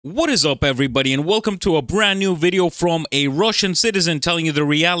What is up, everybody, and welcome to a brand new video from a Russian citizen telling you the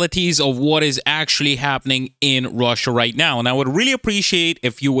realities of what is actually happening in Russia right now. And I would really appreciate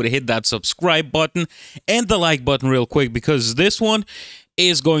if you would hit that subscribe button and the like button real quick, because this one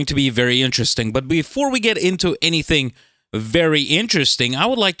is going to be very interesting. But before we get into anything very interesting, I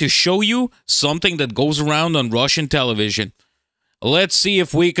would like to show you something that goes around on Russian television. Let's see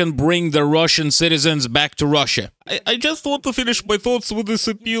if we can bring the Russian citizens back to Russia. I just want to finish my thoughts with this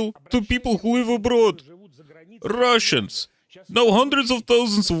appeal to people who live abroad. Russians. Now hundreds of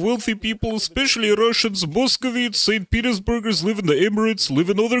thousands of wealthy people, especially Russians, Muscovites, St. Petersburgers, live in the Emirates, live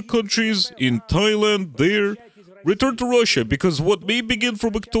in other countries, in Thailand, there. Return to Russia, because what may begin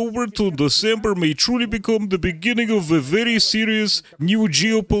from October to December may truly become the beginning of a very serious new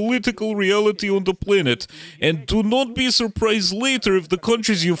geopolitical reality on the planet. And do not be surprised later if the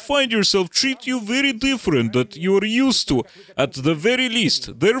countries you find yourself treat you very different that you are used to, at the very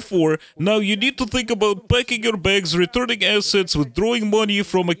least. Therefore, now you need to think about packing your bags, returning assets, withdrawing money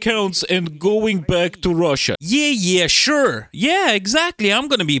from accounts, and going back to Russia. Yeah, sure. Yeah, exactly. I'm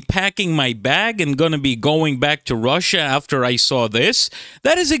gonna be packing my bag and gonna be going back to Russia after I saw this.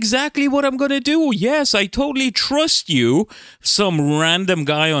 That is exactly what I'm gonna do. Yes, I totally trust you, some random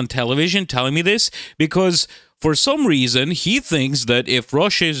guy on television telling me this, because for some reason he thinks that if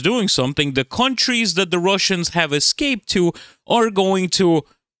Russia is doing something, the countries that the Russians have escaped to are going to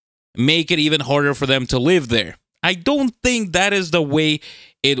make it even harder for them to live there. I don't think that is the way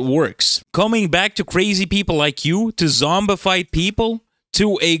it works. Coming back to crazy people like you, to zombified people,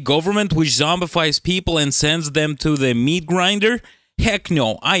 to a government which zombifies people and sends them to the meat grinder? Heck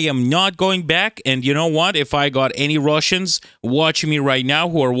no, I am not going back. And you know what? If I got any Russians watching me right now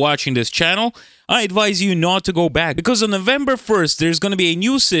who are watching this channel, I advise you not to go back. Because on November 1st, there's going to be a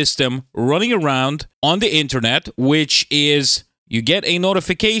new system running around on the internet, which is you get a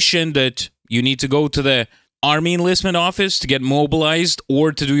notification that you need to go to the Army enlistment office to get mobilized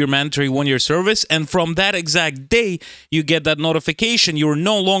or to do your mandatory one-year service, and from that exact day you get that notification, you're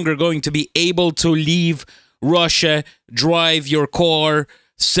no longer going to be able to leave Russia, drive your car,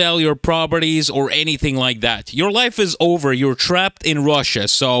 sell your properties, or anything like that. Your life is over. You're trapped in Russia.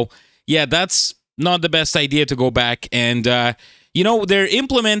 So yeah, that's not the best idea to go back. And you know, they're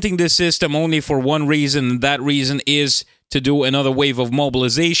implementing this system only for one reason, and that reason is to do another wave of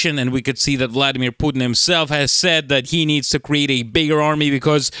mobilization. And we could see that Vladimir Putin himself has said that he needs to create a bigger army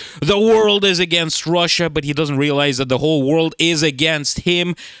because the world is against Russia, but he doesn't realize that the whole world is against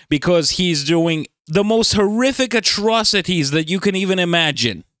him because he's doing the most horrific atrocities that you can even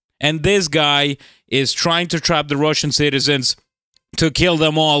imagine. And this guy is trying to trap the Russian citizens to kill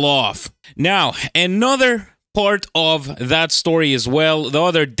them all off. Now, another part of that story as well, the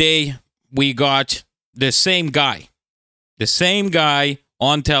other day we got the same guy. The same guy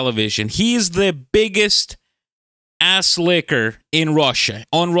on television. He's the biggest ass licker in Russia,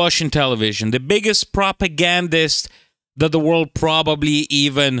 on Russian television. The biggest propagandist that the world probably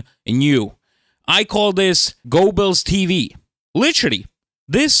even knew. I call this Go Bills TV. Literally,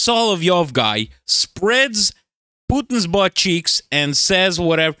 this Solovyov guy spreads Putin's butt cheeks and says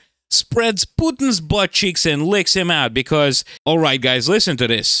whatever. Spreads Putin's butt cheeks and licks him out because, alright guys, listen to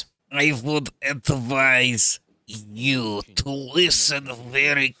this. I would advise you to listen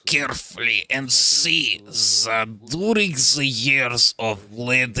very carefully and see that during the years of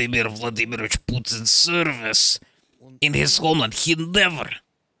Vladimir Vladimirovich Putin's service in his homeland, he never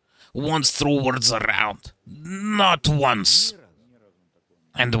once threw words around. Not once.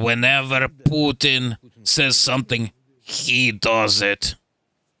 And whenever Putin says something, he does it.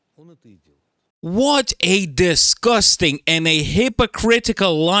 What a disgusting and a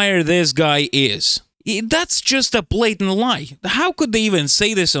hypocritical liar this guy is. That's just a blatant lie. How could they even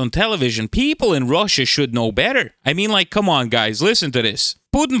say this on television? People in Russia should know better. I mean, like, come on, guys, listen to this.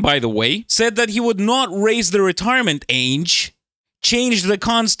 Putin, by the way, said that he would not raise the retirement age, change the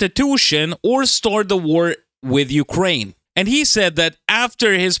constitution, or start the war with Ukraine. And he said that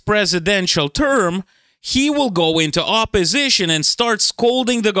after his presidential term, he will go into opposition and start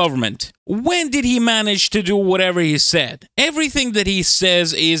scolding the government. When did he manage to do whatever he said? Everything that he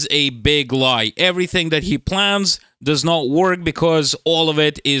says is a big lie. Everything that he plans does not work because all of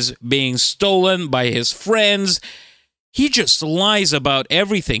it is being stolen by his friends. He just lies about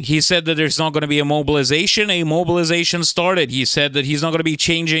everything. He said that there's not going to be a mobilization. A mobilization started. He said that he's not going to be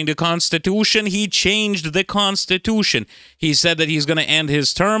changing the constitution. He changed the constitution. He said that he's going to end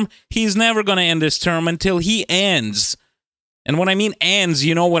his term. He's never going to end his term until he ends. And when I mean ends,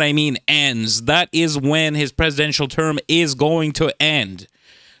 you know what I mean, ends. That is when his presidential term is going to end.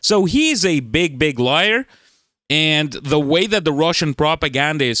 So he's a big, big liar. And the way that the Russian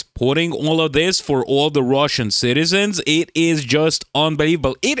propaganda is putting all of this for all the Russian citizens, it is just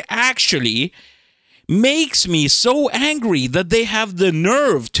unbelievable. It actually makes me so angry that they have the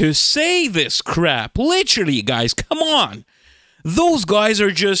nerve to say this crap. Literally, guys, come on. Those guys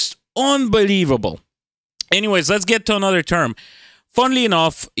are just unbelievable. Anyways, let's get to another term. Funnily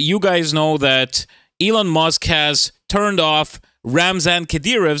enough, you guys know that Elon Musk has turned off Ramzan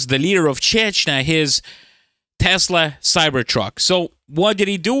Kadyrov, the leader of Chechnya, his Tesla Cybertruck. So what did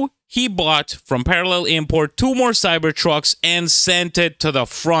he do? He bought from Parallel Import 2 more Cybertrucks and sent it to the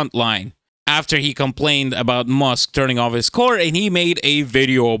front line after he complained about Musk turning off his car, and he made a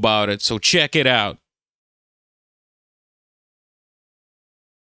video about it. So check it out.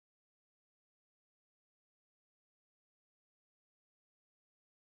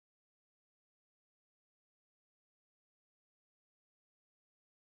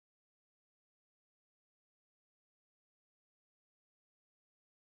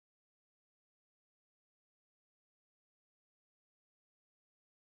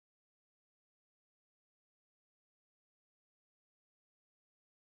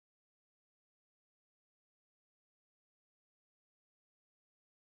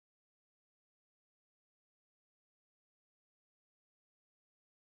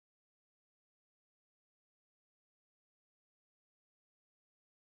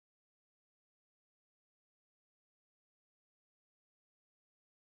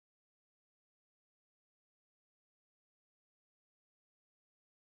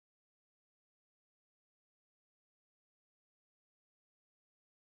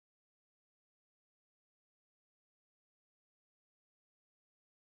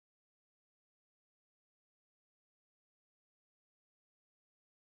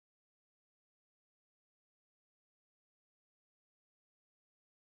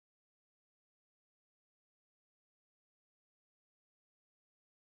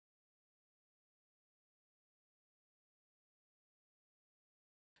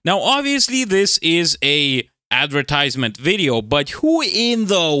 Now, obviously, this is a advertisement video, but who in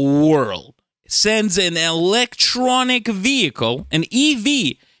the world sends an electronic vehicle, an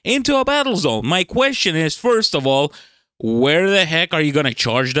EV, into a battle zone? My question is, first of all, where the heck are you going to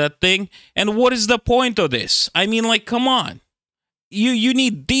charge that thing? And what is the point of this? I mean, like, come on. You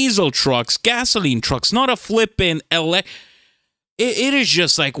need diesel trucks, gasoline trucks, not a flippin' It is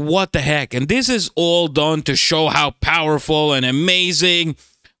just like, what the heck? And this is all done to show how powerful and amazing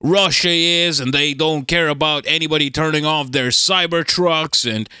Russia is, and they don't care about anybody turning off their Cybertrucks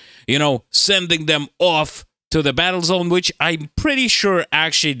and, you know, sending them off to the battle zone, which I'm pretty sure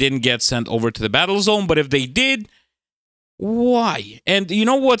actually didn't get sent over to the battle zone. But if they did, why? And you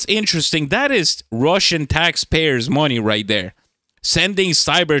know what's interesting? That is Russian taxpayers' money right there. Sending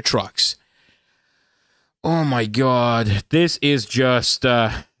Cybertrucks. Oh my God. This is just,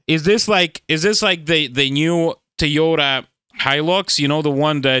 is this like the new Toyota Hilux, you know, the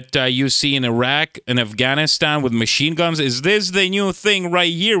one that you see in Iraq and Afghanistan with machine guns? Is this the new thing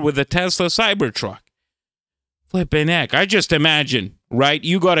right here with the Tesla Cybertruck? Flippin' heck. I just imagine, right?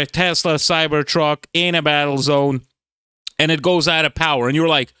 You got a Tesla Cybertruck in a battle zone and it goes out of power. And you're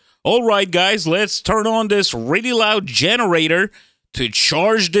like, all right, guys, let's turn on this really loud generator to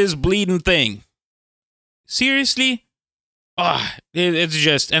charge this bleeding thing. Seriously? It's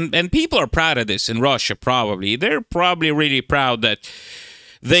just, and people are proud of this in Russia, probably. They're probably really proud that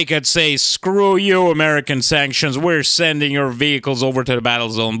they could say, screw you, American sanctions, we're sending your vehicles over to the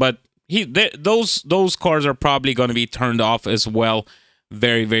battle zone. But those cars are probably going to be turned off as well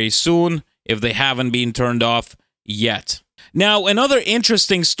very, very soon, if they haven't been turned off yet. Now, another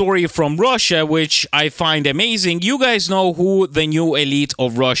interesting story from Russia, which I find amazing. You guys know who the new elite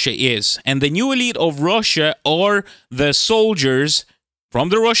of Russia is. And the new elite of Russia are the soldiers from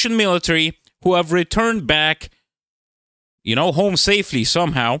the Russian military who have returned back, you know, home safely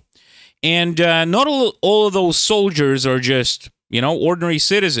somehow. And not all of those soldiers are just, you know, ordinary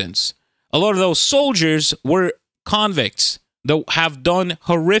citizens. A lot of those soldiers were convicts that have done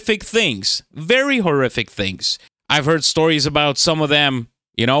horrific things, very horrific things. I've heard stories about some of them,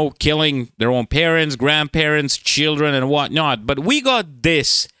 you know, killing their own parents, grandparents, children, and whatnot. But we got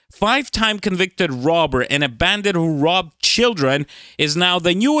this 5-time convicted robber and a bandit who robbed children is now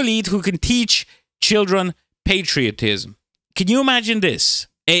the new elite who can teach children patriotism. Can you imagine this?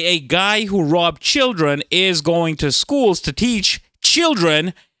 A guy who robbed children is going to schools to teach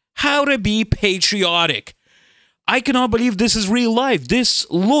children how to be patriotic. I cannot believe this is real life. This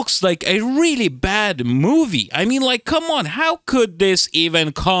looks like a really bad movie. I mean, like, come on. How could this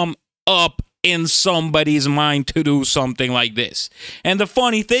even come up in somebody's mind to do something like this? And the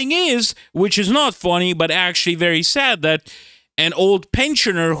funny thing is, which is not funny, but actually very sad, that an old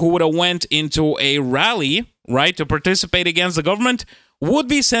pensioner who would have went into a rally, right, to participate against the government would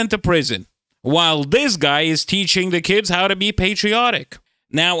be sent to prison, while this guy is teaching the kids how to be patriotic.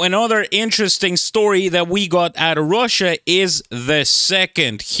 Now, another interesting story that we got out of Russia is the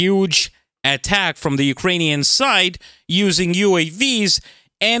second huge attack from the Ukrainian side using UAVs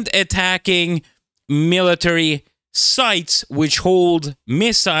and attacking military sites which hold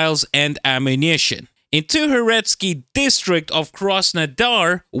missiles and ammunition. In Tukhoretsky district of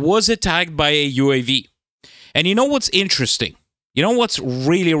Krasnodar was attacked by a UAV. And you know what's interesting? You know what's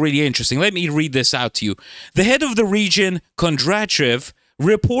really, really interesting? Let me read this out to you. The head of the region, Kondrachev,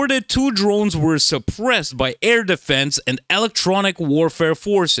 reported 2 drones were suppressed by air defense and electronic warfare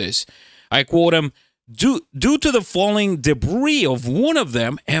forces. I quote him, due to the falling debris of one of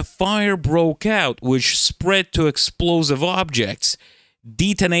them, a fire broke out, which spread to explosive objects.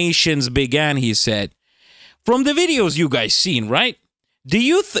 Detonations began, he said. From the videos you guys seen, right? Do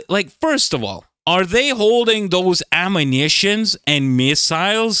you first of all, are they holding those ammunitions and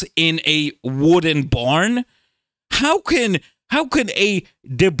missiles in a wooden barn? How can a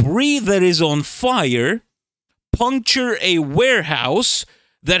debris that is on fire puncture a warehouse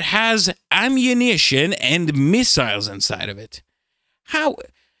that has ammunition and missiles inside of it? How?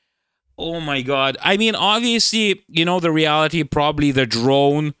 Oh my God. I mean, obviously, you know, the reality, probably the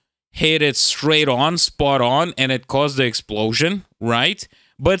drone hit it straight on, spot on, and it caused the explosion, right?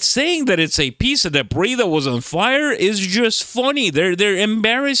 But saying that it's a piece of debris that was on fire is just funny. They're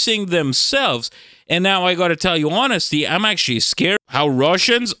embarrassing themselves. And now I gotta tell you honestly, I'm actually scared how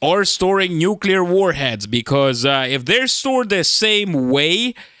Russians are storing nuclear warheads, because if they're stored the same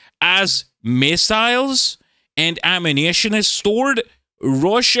way as missiles and ammunition is stored,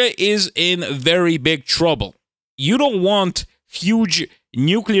 Russia is in very big trouble. You don't want huge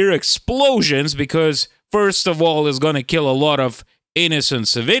nuclear explosions because, first of all, it's going to kill a lot of innocent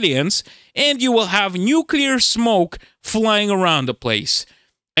civilians, and you will have nuclear smoke flying around the place.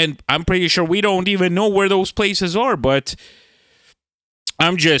 And I'm pretty sure we don't even know where those places are, but I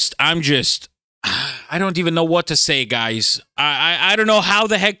don't even know what to say, guys. I don't know how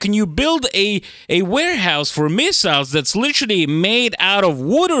the heck can you build a warehouse for missiles that's literally made out of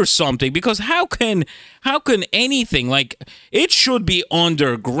wood or something, because how can anything, like, it should be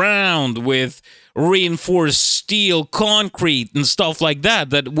underground with reinforced steel, concrete and stuff like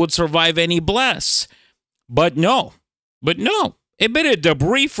that would survive any blasts. But no. A bit of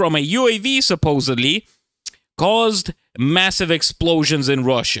debris from a UAV supposedly caused massive explosions in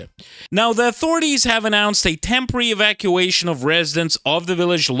Russia. Now, the authorities have announced a temporary evacuation of residents of the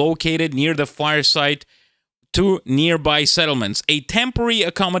village located near the fire site to nearby settlements. A temporary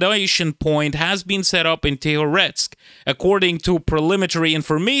accommodation point has been set up in Tukhoretsk. According to preliminary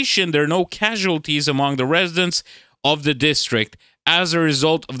information, there are no casualties among the residents of the district as a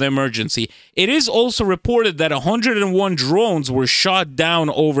result of the emergency. It is also reported that 101 drones were shot down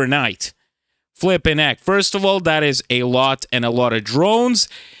overnight. Flippin' heck. First of all, that is a lot, and a lot of drones,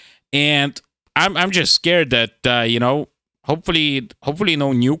 and I'm just scared that you know, hopefully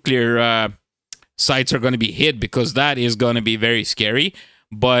no nuclear sites are going to be hit, because that is going to be very scary.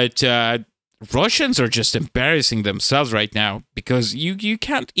 But Russians are just embarrassing themselves right now, because you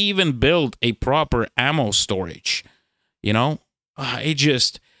can't even build a proper ammo storage. You know, I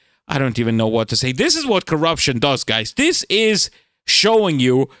don't even know what to say. This is what corruption does, guys. This is showing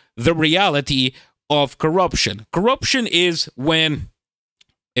you the reality of corruption. Corruption is when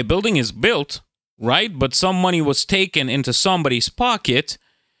a building is built, right? But some money was taken into somebody's pocket,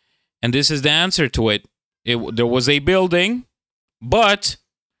 and this is the answer to it. There was a building, but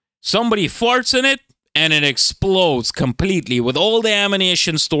somebody farts in it, and it explodes completely with all the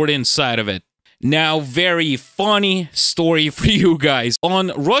ammunition stored inside of it. Now, very funny story for you guys.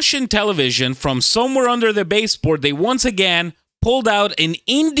 On Russian television, from somewhere under the baseboard, they once again pulled out an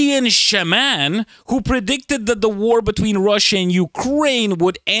Indian shaman who predicted that the war between Russia and Ukraine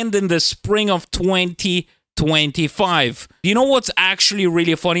would end in the spring of 2025. You know what's actually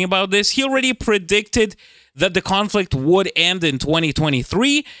really funny about this? He already predicted that the conflict would end in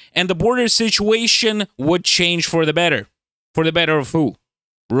 2023 and the border situation would change for the better. For the better of who?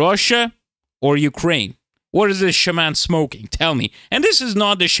 Russia or Ukraine? What is this shaman smoking? Tell me. And this is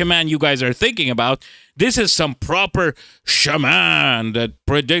not the shaman you guys are thinking about. This is some proper shaman that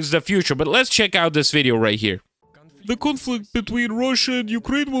predicts the future. But let's check out this video right here. The conflict between Russia and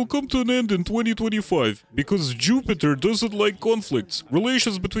Ukraine will come to an end in 2025 because Jupiter doesn't like conflicts.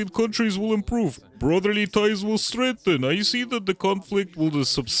 Relations between countries will improve. Brotherly ties will strengthen. I see that the conflict will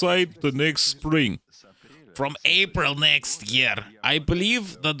subside the next spring. From April next year, I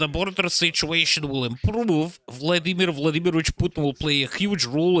believe that the border situation will improve. Vladimir Vladimirovich Putin will play a huge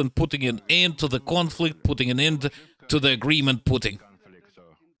role in putting an end to the conflict, putting an end to the agreement putting.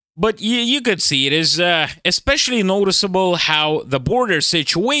 But you could see it is especially noticeable how the border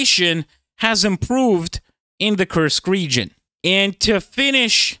situation has improved in the Kursk region. And to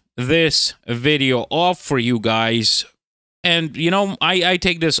finish this video off for you guys, and, you know, I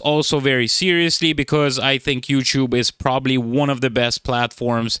take this also very seriously because I think YouTube is probably one of the best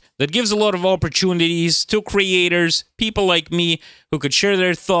platforms that gives a lot of opportunities to creators, people like me, who could share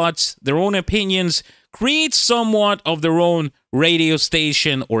their thoughts, their own opinions, create somewhat of their own radio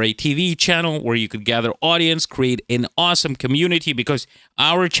station or a TV channel where you could gather audience, create an awesome community, because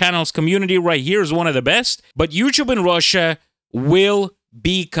our channel's community right here is one of the best. But YouTube in Russia will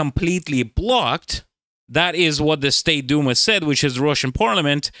be completely blocked. That is what the State Duma said, which is the Russian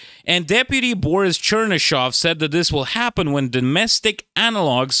parliament. And Deputy Boris Chernyshov said that this will happen when domestic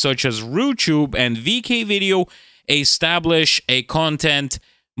analogs such as RuTube and VK Video establish a content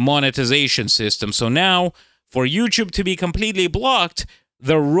monetization system. So now, for YouTube to be completely blocked,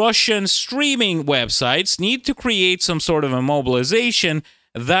 the Russian streaming websites need to create some sort of a mobilization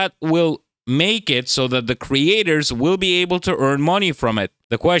that will make it so that the creators will be able to earn money from it.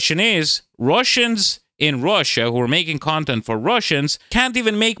 The question is, Russians in Russia who are making content for Russians can't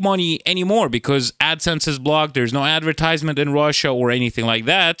even make money anymore because AdSense is blocked. There's no advertisement in Russia or anything like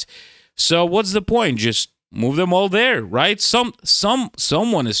that. So what's the point? Just move them all there, right?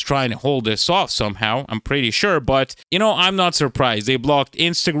 Someone is trying to hold this off somehow, I'm pretty sure. But, you know, I'm not surprised. They blocked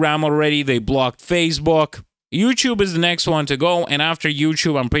Instagram already. They blocked Facebook. YouTube is the next one to go, and after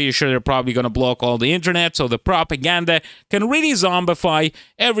YouTube, I'm pretty sure they're probably going to block all the internet, so the propaganda can really zombify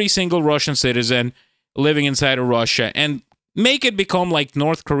every single Russian citizen living inside of Russia and make it become like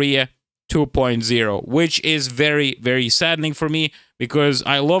North Korea 2.0, which is very, very saddening for me because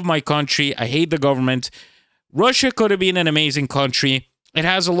I love my country. I hate the government. Russia could have been an amazing country. It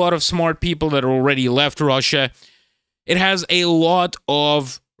has a lot of smart people that are already left Russia. It has a lot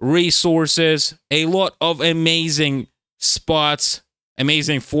of resources, a lot of amazing spots,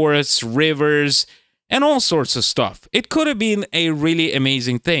 amazing forests, rivers, and all sorts of stuff. It could have been a really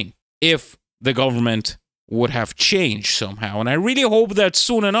amazing thing if the government would have changed somehow. And I really hope that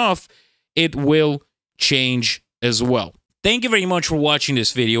soon enough it will change as well. Thank you very much for watching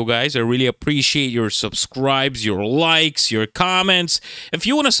this video, guys. I really appreciate your subscribes, your likes, your comments. If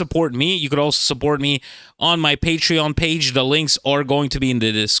you want to support me, you could also support me on my Patreon page. The links are going to be in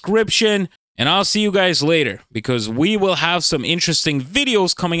the description. And I'll see you guys later because we will have some interesting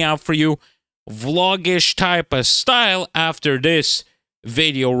videos coming out for you. Vlogish type of style after this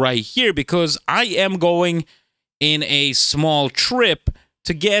video right here because I am going in a small trip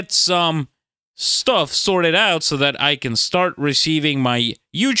to get some stuff sorted out so that I can start receiving my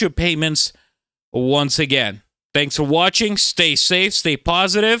YouTube payments once again. Thanks for watching. Stay safe, stay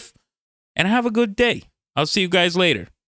positive, and have a good day. I'll see you guys later.